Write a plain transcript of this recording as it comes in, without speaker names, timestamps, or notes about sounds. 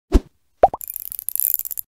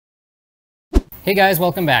Hey guys,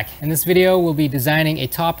 welcome back. In this video, we'll be designing a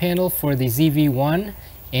top handle for the ZV-1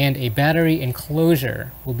 and a battery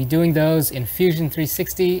enclosure. We'll be doing those in Fusion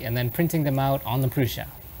 360 and then printing them out on the Prusa.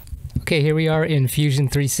 Okay, here we are in Fusion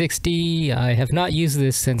 360. I have not used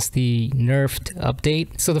this since the nerfed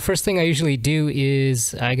update. So the first thing I usually do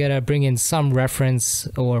is I gotta bring in some reference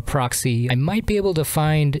or proxy. I might be able to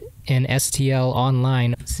find an STL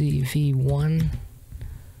online. ZV-1.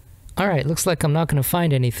 Alright, looks like I'm not going to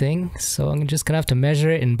find anything, so I'm just going to have to measure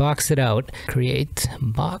it and box it out. Create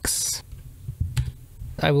box.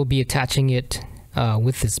 I will be attaching it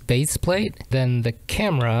with this base plate. Then the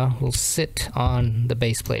camera will sit on the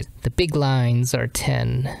base plate. The big lines are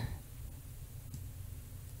 10.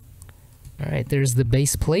 Alright, there's the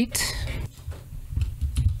base plate.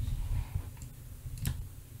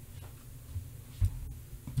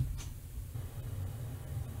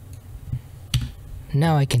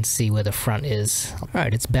 Now I can see where the front is.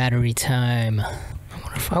 Alright, it's battery time.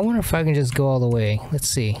 I wonder if I can just go all the way. Let's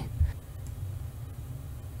see.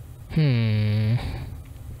 11?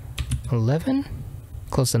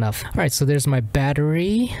 Close enough. Alright, so there's my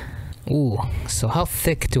battery. Ooh, so how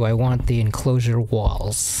thick do I want the enclosure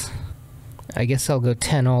walls? I guess I'll go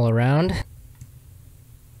 10 all around.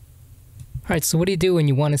 Alright, so what do you do when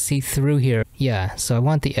you want to see through here? Yeah, so I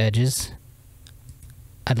want the edges.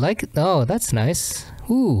 I'd like, oh, that's nice.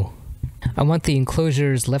 Ooh. I want the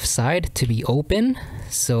enclosure's left side to be open,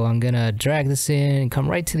 so I'm gonna drag this in and come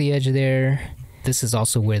right to the edge of there. This is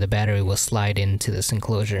also where the battery will slide into this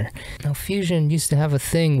enclosure. Now Fusion used to have a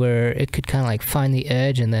thing where it could kind of like find the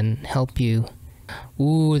edge and then help you.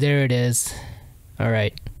 Ooh, there it is.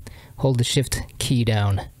 Alright, hold the shift key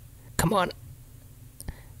down. Come on.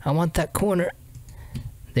 I want that corner.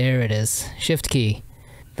 There it is, shift key.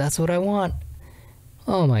 That's what I want.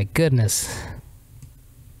 Oh my goodness.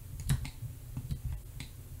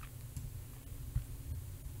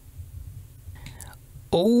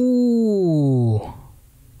 Oh!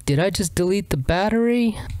 Did I just delete the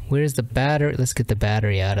battery? Where's the battery? Let's get the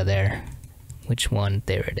battery out of there. Which one?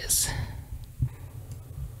 There it is.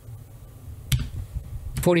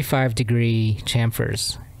 45-degree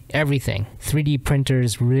chamfers. Everything. 3D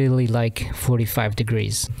printers really like 45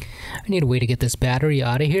 degrees. I need a way to get this battery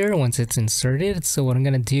out of here once it's inserted. So what I'm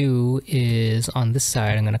going to do is on this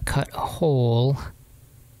side, I'm going to cut a hole.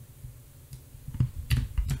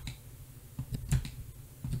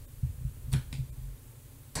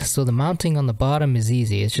 So the mounting on the bottom is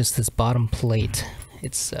easy. It's just this bottom plate.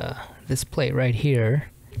 It's this plate right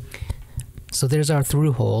here. So there's our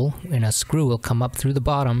through hole, and a screw will come up through the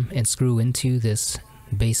bottom and screw into this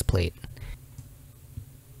base plate.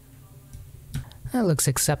 That looks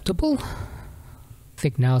acceptable. I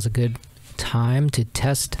think now is a good time to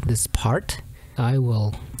test this part. I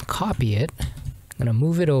will copy it. I'm gonna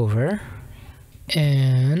move it over,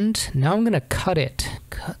 and now I'm gonna cut it.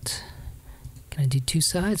 Cut. Can I do two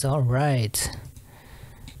sides? All right.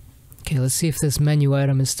 Okay, let's see if this menu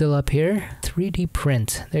item is still up here. 3D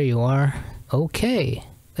print. There you are. Okay.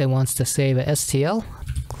 It wants to save a STL.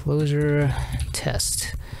 Closure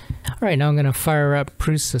test. Alright, now I'm going to fire up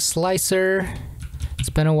Prusa Slicer. It's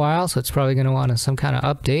been a while, so it's probably going to want some kind of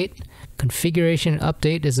update. Configuration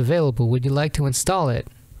update is available. Would you like to install it?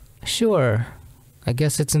 Sure. I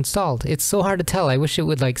guess it's installed. It's so hard to tell. I wish it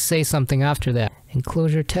would like say something after that.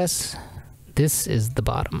 Enclosure test. This is the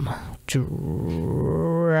bottom.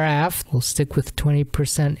 Draft. We'll stick with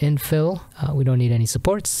 20% infill. We don't need any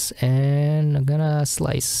supports. And I'm gonna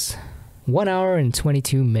slice. 1 hour and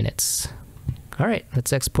 22 minutes. Alright,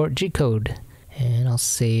 let's export G-code. And I'll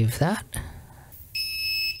save that.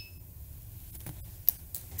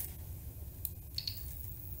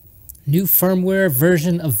 New firmware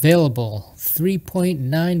version available.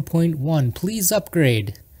 3.9.1. Please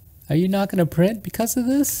upgrade. Are you not going to print because of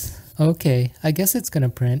this? Okay, I guess it's going to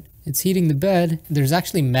print. It's heating the bed. There's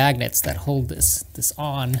actually magnets that hold this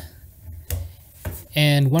on.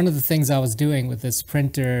 And one of the things I was doing with this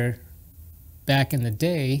printer back in the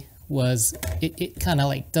day was it kind of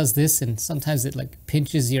like does this, and sometimes it like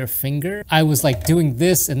pinches your finger. I was like doing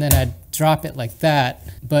this and then I'd drop it like that,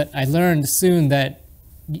 but I learned soon that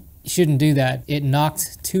you shouldn't do that. It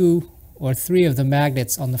knocked 2 or 3 of the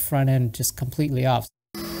magnets on the front end just completely off.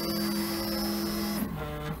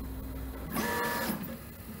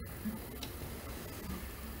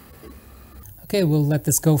 Okay, we'll let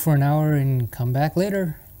this go for an hour and come back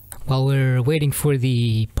later. While we're waiting for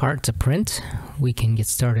the part to print, we can get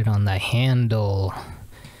started on the handle.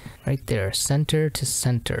 Right there, center to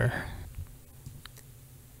center.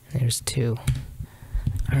 There's 2.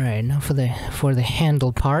 Alright, now for the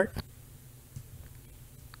handle part.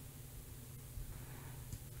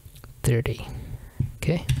 30.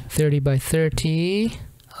 Okay, 30 by 30,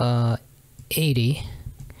 80.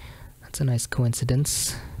 That's a nice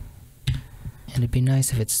coincidence. And it'd be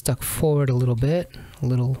nice if it stuck forward a little bit, a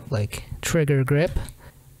little like trigger grip.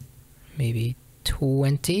 Maybe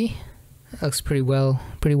 20. That looks pretty well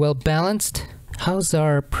balanced. How's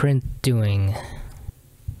our print doing?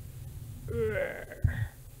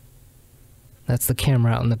 That's the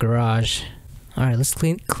camera out in the garage. Alright, let's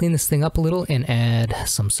clean this thing up a little and add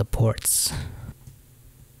some supports.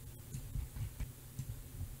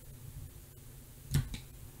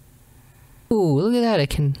 Ooh, look at that,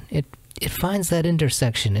 it finds that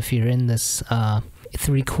intersection if you're in this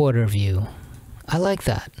 3/4 view. I like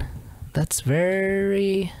that. That's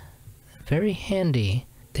very handy.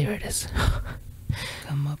 There it is.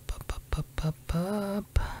 Come up.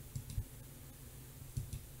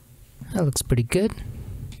 That looks pretty good.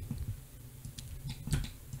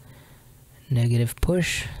 Negative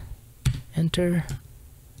push. Enter.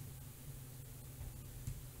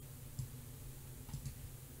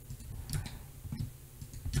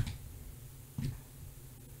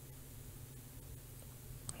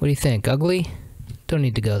 What do you think? Ugly? Don't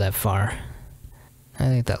need to go that far. I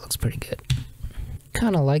think that looks pretty good.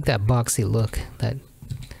 Kind of like that boxy look.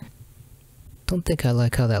 Don't think I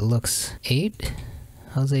like how that looks. 8?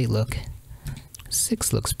 How's 8 look?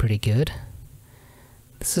 6 looks pretty good.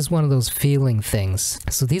 This is one of those feeling things.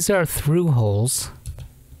 So these are through holes.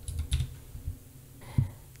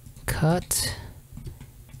 Cut.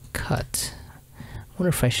 I wonder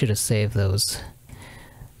if I should have saved those.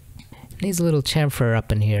 Needs a little chamfer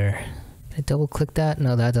up in here. Can I double click that?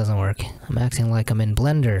 No, that doesn't work. I'm acting like I'm in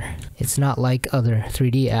Blender. It's not like other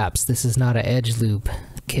 3D apps. This is not an edge loop.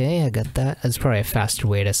 Okay, I got that. That's probably a faster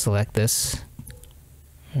way to select this.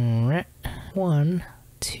 1,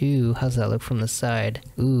 2. How's that look from the side?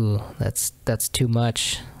 Ooh, that's too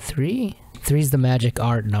much. 3? 3's the magic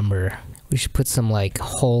art number. We should put some like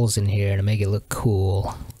holes in here to make it look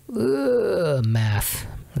cool. Ugh, math.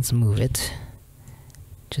 Let's move it.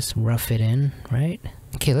 Just rough it in, right?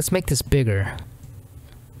 Okay, let's make this bigger.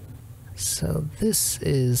 So this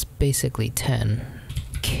is basically 10.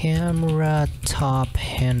 Camera top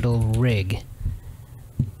handle rig.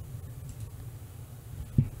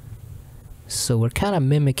 So we're kind of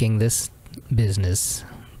mimicking this business.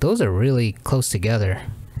 Those are really close together.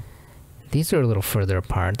 These are a little further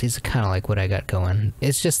apart. These are kind of like what I got going.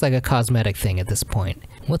 It's just like a cosmetic thing at this point.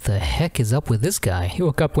 What the heck is up with this guy? He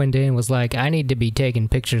woke up one day and was like, I need to be taking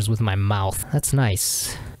pictures with my mouth. That's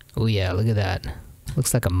nice. Oh yeah, look at that.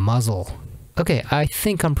 Looks like a muzzle. Okay, I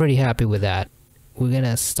think I'm pretty happy with that. We're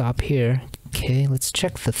gonna stop here. Okay, let's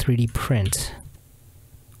check the 3D print.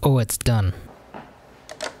 Oh, it's done.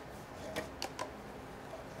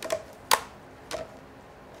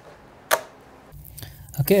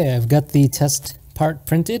 Okay, I've got the test part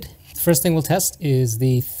printed. The first thing we'll test is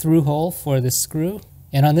the through hole for this screw.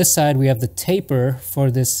 And on this side we have the taper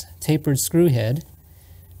for this tapered screw head.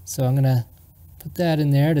 So I'm gonna put that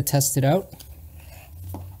in there to test it out.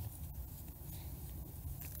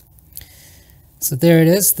 So there it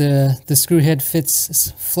is, the screw head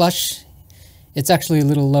fits flush. It's actually a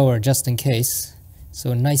little lower just in case.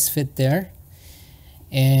 So a nice fit there.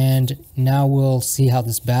 And now we'll see how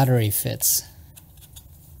this battery fits.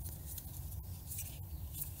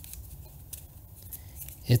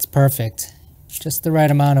 It's perfect. Just the right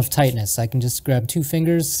amount of tightness. I can just grab 2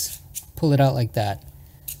 fingers, pull it out like that.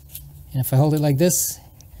 And if I hold it like this,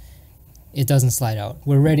 it doesn't slide out.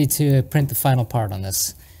 We're ready to print the final part on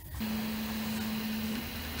this.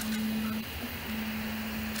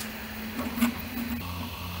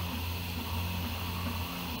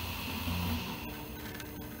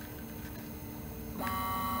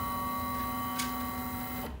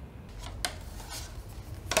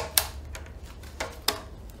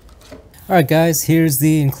 Alright guys, here's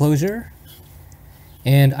the enclosure,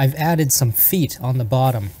 and I've added some feet on the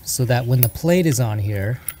bottom so that when the plate is on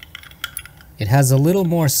here, it has a little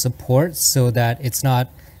more support so that it's not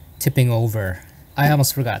tipping over. I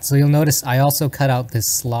almost forgot. So you'll notice I also cut out this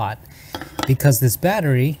slot because this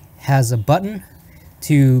battery has a button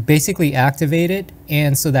to basically activate it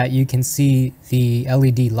and so that you can see the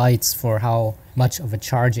LED lights for how much of a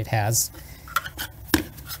charge it has.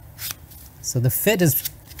 So the fit is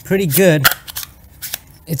pretty good.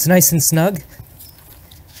 It's nice and snug,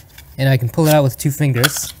 and I can pull it out with 2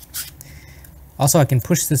 fingers. Also, I can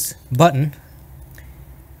push this button.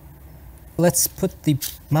 Let's put the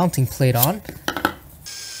mounting plate on.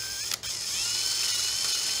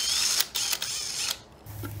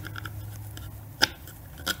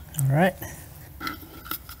 All right,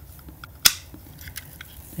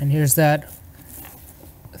 and here's that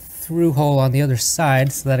through hole on the other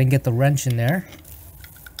side so that I can get the wrench in there.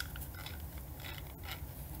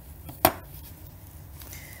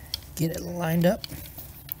 Get it lined up.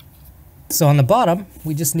 So on the bottom,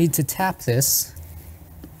 we just need to tap this.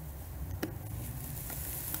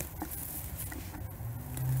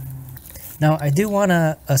 Now I do want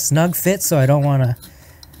a snug fit, so I don't want to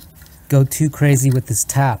go too crazy with this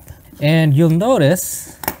tap. And you'll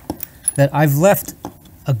notice that I've left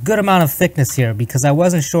a good amount of thickness here because I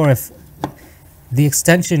wasn't sure if the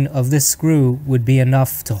extension of this screw would be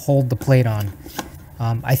enough to hold the plate on.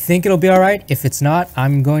 I think it'll be alright. If it's not,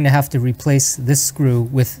 I'm going to have to replace this screw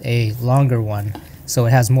with a longer one so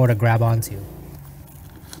it has more to grab onto.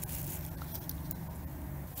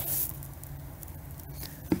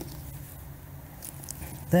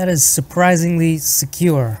 That is surprisingly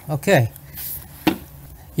secure. Okay.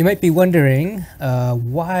 You might be wondering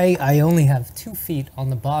why I only have 2 feet on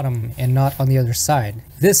the bottom and not on the other side.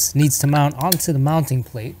 This needs to mount onto the mounting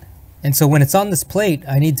plate. And so when it's on this plate,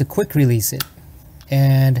 I need to quick release it.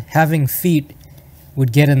 And having feet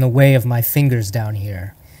would get in the way of my fingers down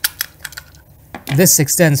here. This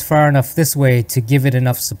extends far enough this way to give it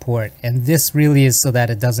enough support. And this really is so that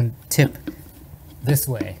it doesn't tip this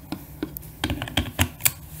way.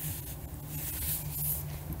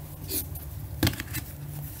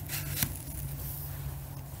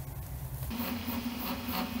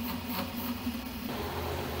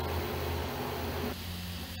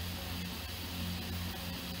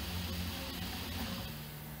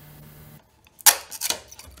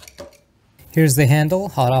 Here's the handle,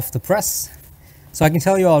 hot off the press. So I can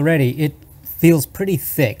tell you already, it feels pretty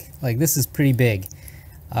thick. Like this is pretty big.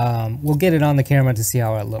 We'll get it on the camera to see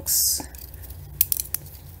how it looks.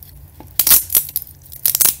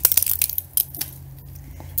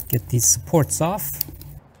 Get these supports off.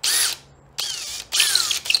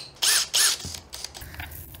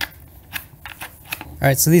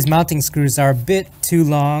 Alright, so these mounting screws are a bit too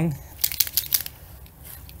long.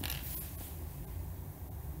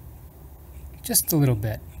 Just a little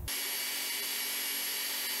bit.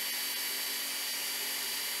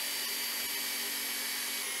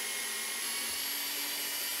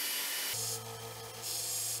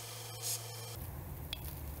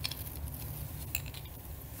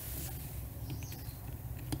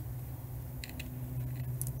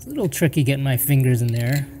 It's a little tricky getting my fingers in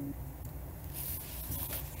there.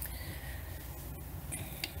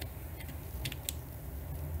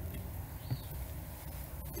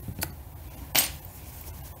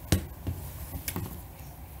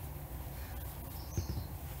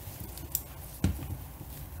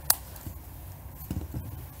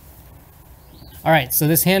 Alright, so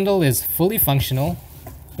this handle is fully functional,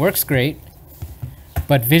 works great,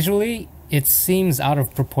 but visually it seems out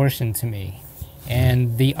of proportion to me,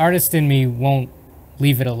 and the artist in me won't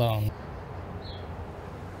leave it alone.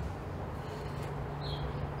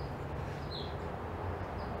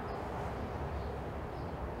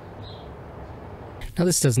 Now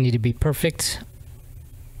this doesn't need to be perfect.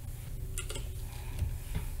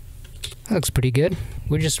 That looks pretty good.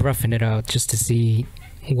 We're just roughing it out just to see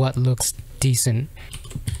what looks decent.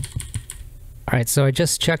 Alright, so I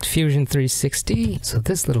just checked Fusion 360. So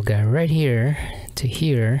this little guy right here to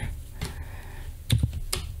here,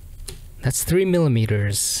 that's 3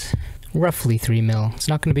 millimeters. Roughly 3 mil. It's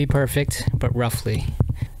not going to be perfect, but roughly.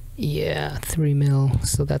 Yeah, 3 mil.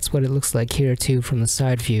 So that's what it looks like here too from the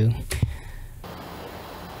side view.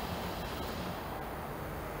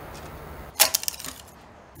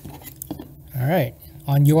 Alright,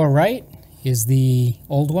 on your right is the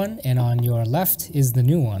old one, and on your left is the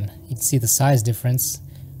new one. You can see the size difference,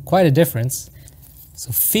 quite a difference.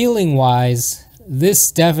 So feeling wise,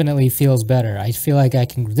 this definitely feels better. I feel like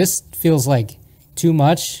this feels like too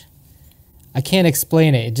much. I can't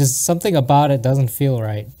explain it. It just, something about it doesn't feel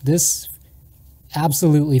right. This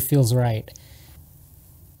absolutely feels right.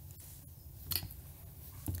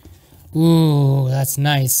 Ooh, that's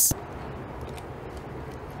nice.